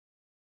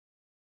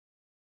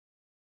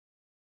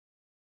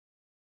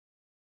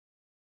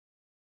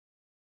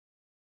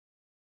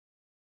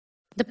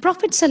The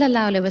Prophet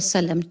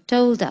ﷺ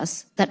told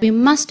us that we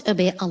must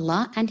obey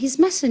Allah and His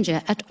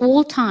Messenger at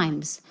all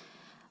times.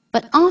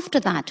 But after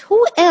that,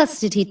 who else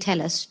did he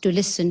tell us to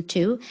listen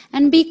to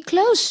and be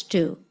close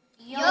to?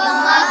 Your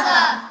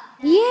mother.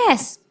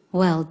 Yes,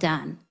 well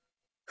done.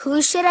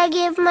 Who should I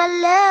give my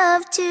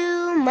love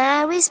to,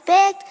 my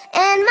respect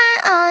and my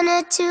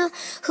honor to?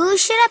 Who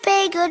should I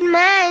pay good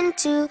mind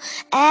to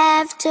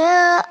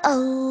after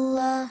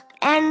Allah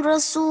and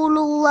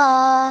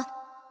Rasulullah?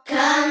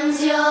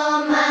 Comes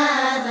your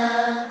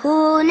mother.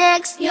 Who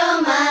next?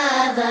 Your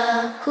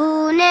mother.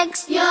 Who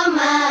next? Your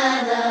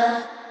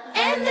mother.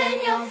 And then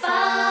your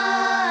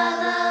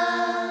father.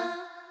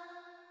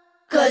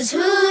 'Cause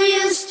who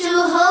used to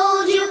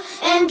hold you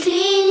and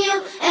clean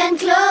you and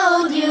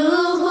clothe you?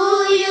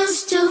 Who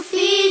used to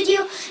feed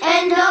you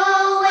and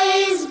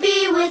always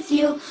be with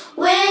you?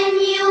 When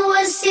you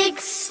were sick,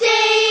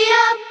 stay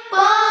up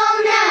all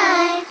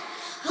night,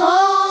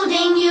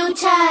 holding you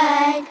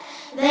tight.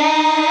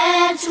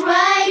 That's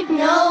right,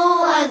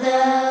 no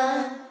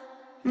other.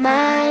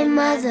 My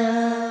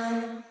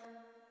mother.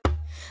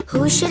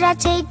 Who should I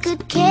take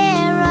good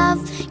care of,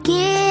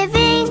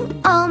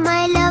 giving all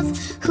my love?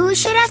 Who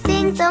should I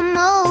think the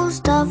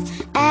most of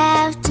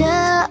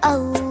after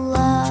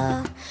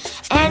Allah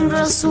and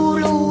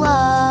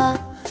Rasulullah?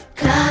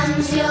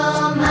 Comes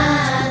your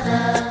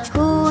mother.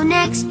 Who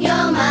next?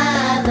 Your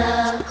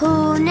mother.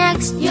 Who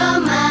next? Your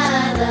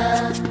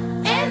mother.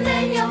 And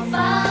then your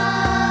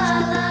father.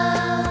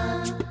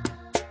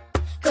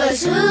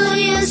 'Cause who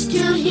used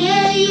to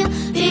hear you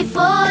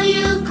before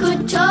you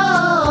could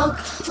talk?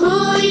 Who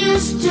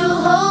used to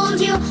hold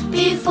you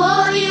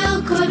before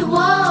you could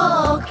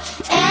walk?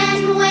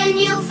 And when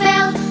you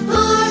fell,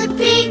 who'd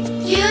pick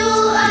you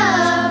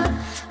up,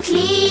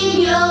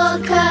 clean your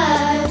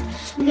cut?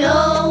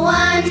 No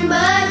one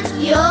but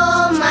your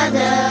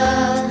mother.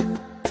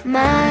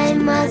 My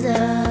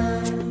mother.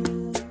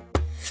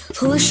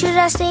 Who should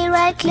I stay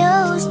right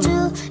close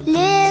to,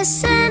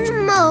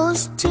 listen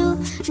most to,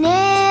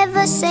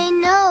 never say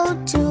no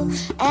to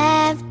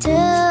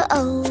after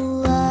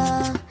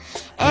Allah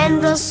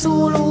and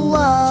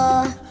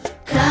Rasulullah?